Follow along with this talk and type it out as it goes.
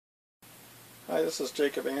Hi, this is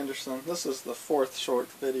Jacob Anderson. This is the fourth short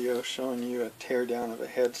video showing you a teardown of a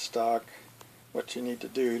headstock, what you need to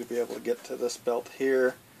do to be able to get to this belt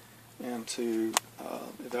here and to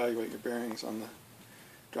evaluate your bearings on the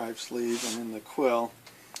drive sleeve and in the quill.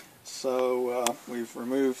 So we've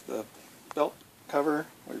removed the belt cover,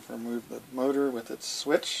 we've removed the motor with its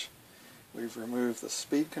switch, we've removed the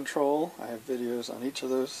speed control, I have videos on each of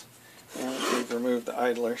those, and we've removed the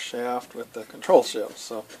idler shaft with the control shield.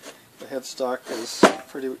 So the headstock is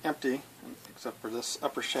pretty empty except for this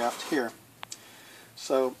upper shaft here.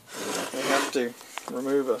 So we have to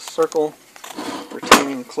remove a circle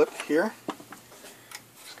retaining clip here.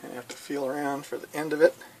 Just going to have to feel around for the end of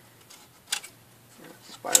it.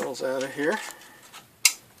 It spirals out of here.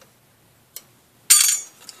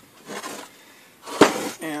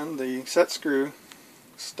 And the set screw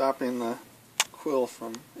stopping the quill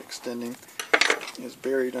from extending is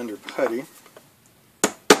buried under putty,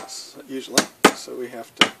 usually, so we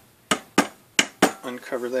have to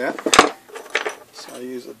uncover that. So I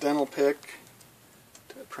use a dental pick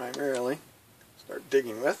to primarily start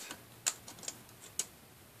digging with.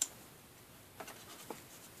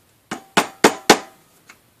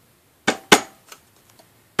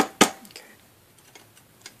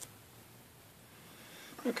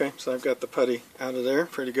 Okay, so I've got the putty out of there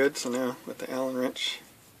pretty good, so now with the Allen wrench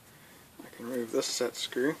I can remove this set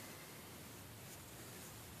screw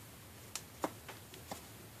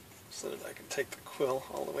so that I can take the quill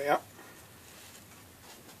all the way out.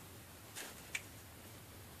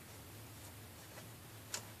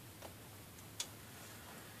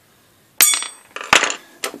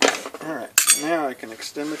 Alright, now I can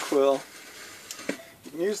extend the quill.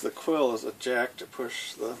 You can use the quill as a jack to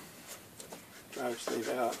push the drive sleeve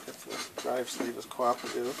out if the drive sleeve is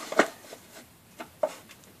cooperative.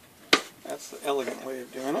 That's the elegant way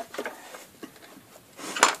of doing it.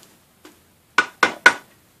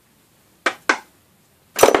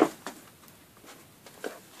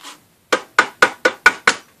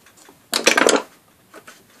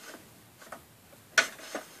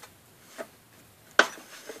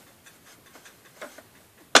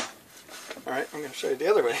 Alright, I'm going to show you the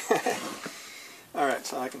other way. Alright,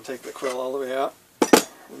 so I can take the quill all the way out,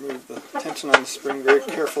 remove the tension on the spring very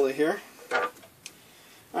carefully here.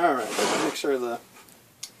 Alright, make sure the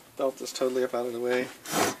belt is totally up out of the way.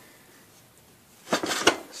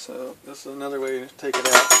 So this is another way to take it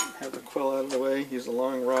out. Have the quill out of the way, use a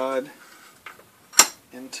long rod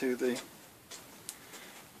into the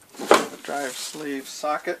drive sleeve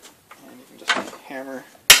socket, and you can just hammer.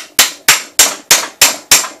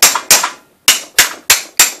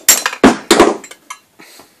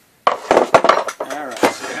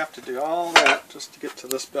 To do all that just to get to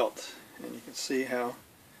this belt, and you can see how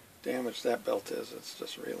damaged that belt is. It's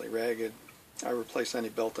just really ragged. I replace any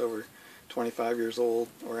belt over 25 years old,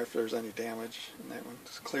 or if there's any damage, and that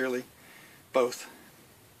one's clearly both.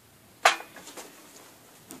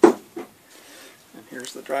 And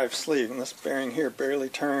here's the drive sleeve, and this bearing here barely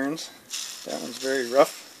turns. That one's very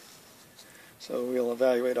rough, so we'll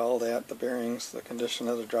evaluate all that, the bearings, the condition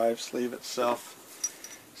of the drive sleeve itself,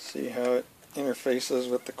 see how it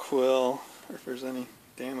interfaces with the quill, or if there's any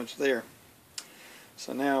damage there.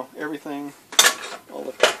 So now everything, all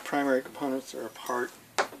the primary components are apart,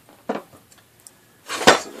 so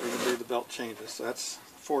that we can do the belt changes. So that's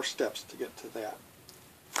 4 steps to get to that.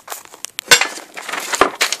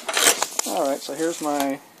 Alright, so here's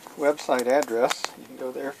my website address. You can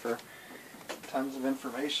go there for tons of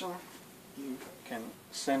information. You can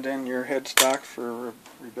send in your headstock for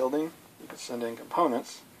rebuilding. You can send in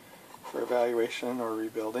components for evaluation or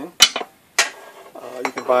rebuilding.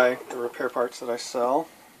 You can buy the repair parts that I sell,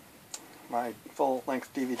 my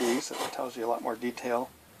full-length DVDs that tells you a lot more detail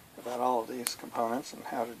about all of these components and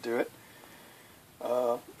how to do it.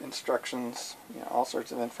 Instructions, all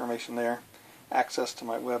sorts of information there. Access to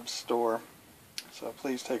my web store. So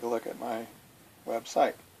please take a look at my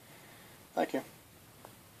website. Thank you.